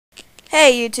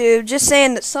Hey YouTube, just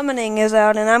saying that summoning is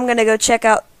out and I'm gonna go check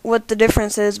out what the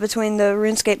difference is between the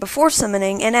RuneScape before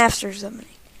summoning and after summoning.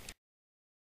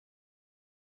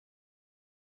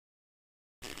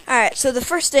 Alright, so the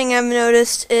first thing I've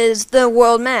noticed is the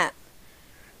world map.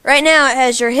 Right now it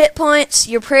has your hit points,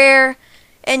 your prayer,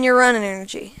 and your running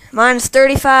energy. Mine's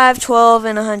 35, 12,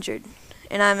 and 100.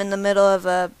 And I'm in the middle of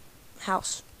a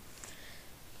house.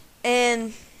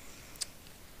 And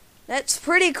that's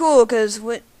pretty cool because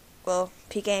well,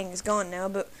 Peking is gone now,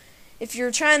 but if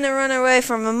you're trying to run away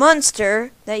from a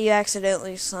monster that you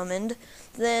accidentally summoned,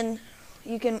 then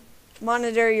you can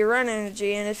monitor your run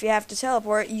energy, and if you have to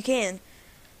teleport, you can,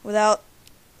 without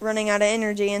running out of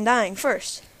energy and dying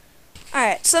first.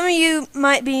 Alright, some of you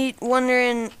might be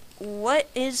wondering, what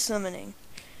is summoning?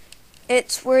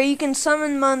 It's where you can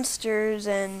summon monsters,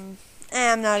 and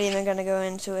I'm not even going to go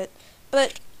into it,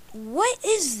 but what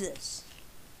is this?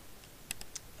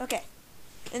 Okay.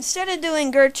 Instead of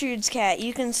doing Gertrude's cat,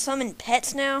 you can summon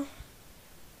pets now.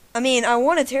 I mean, I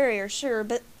want a terrier, sure,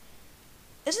 but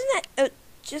isn't that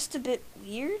just a bit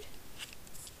weird?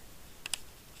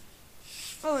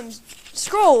 Oh, and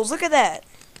scrolls, look at that.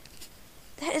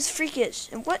 That is freakish.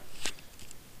 And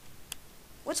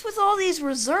what's with all these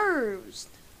reserves?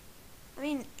 I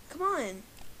mean, come on.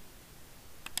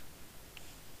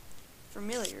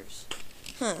 Familiars.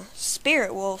 Huh,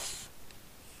 Spirit Wolf.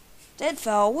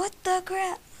 Deadfall, what the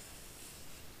crap?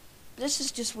 This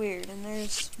is just weird, and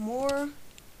there's more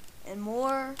and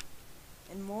more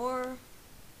and more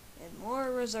and more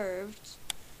reserved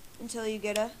until you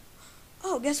get a,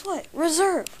 oh, guess what?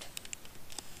 Reserved.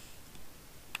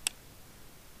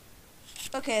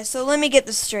 Okay, so let me get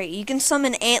this straight. You can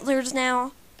summon antlers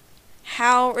now?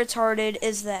 How retarded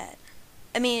is that?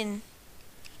 I mean,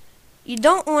 you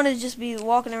don't want to just be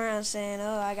walking around saying,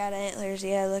 oh, I got antlers,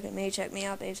 yeah, look at me, check me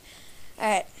out, babes.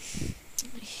 Alright,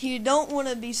 you don't want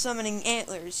to be summoning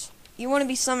antlers. You want to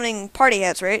be summoning party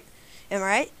hats, right? Am I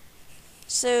right?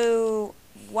 So,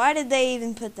 why did they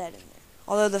even put that in there?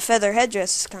 Although the feather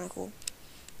headdress is kind of cool.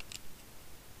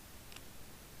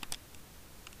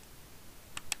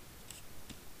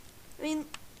 I mean,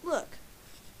 look.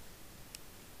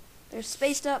 They're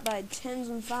spaced out by 10s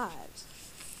and 5s.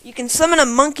 You can summon a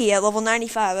monkey at level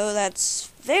 95. Oh, that's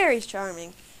very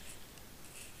charming.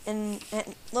 And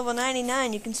at level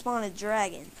 99, you can spawn a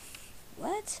dragon.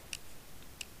 What?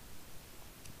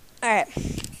 Alright.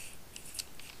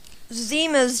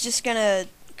 Zima's just gonna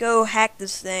go hack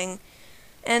this thing.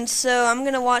 And so I'm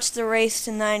gonna watch the race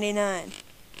to 99.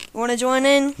 You wanna join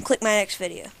in? Click my next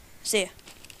video. See ya.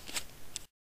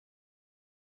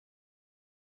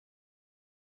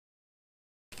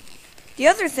 The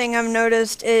other thing I've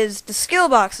noticed is the skill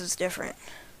box is different.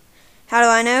 How do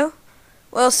I know?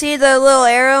 Well, see the little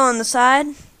arrow on the side?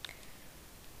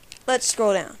 Let's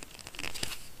scroll down.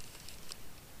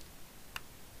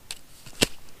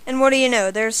 And what do you know?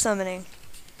 There's summoning.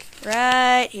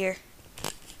 Right here.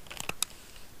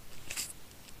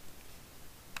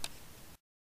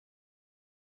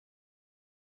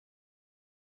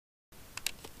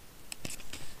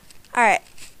 Alright.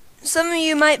 Some of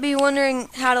you might be wondering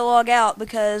how to log out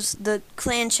because the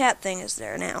clan chat thing is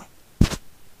there now.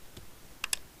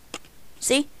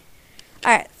 See?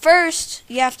 Alright, first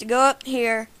you have to go up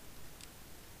here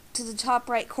to the top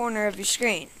right corner of your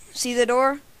screen. See the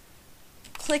door?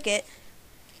 Click it,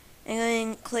 and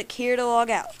then click here to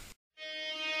log out.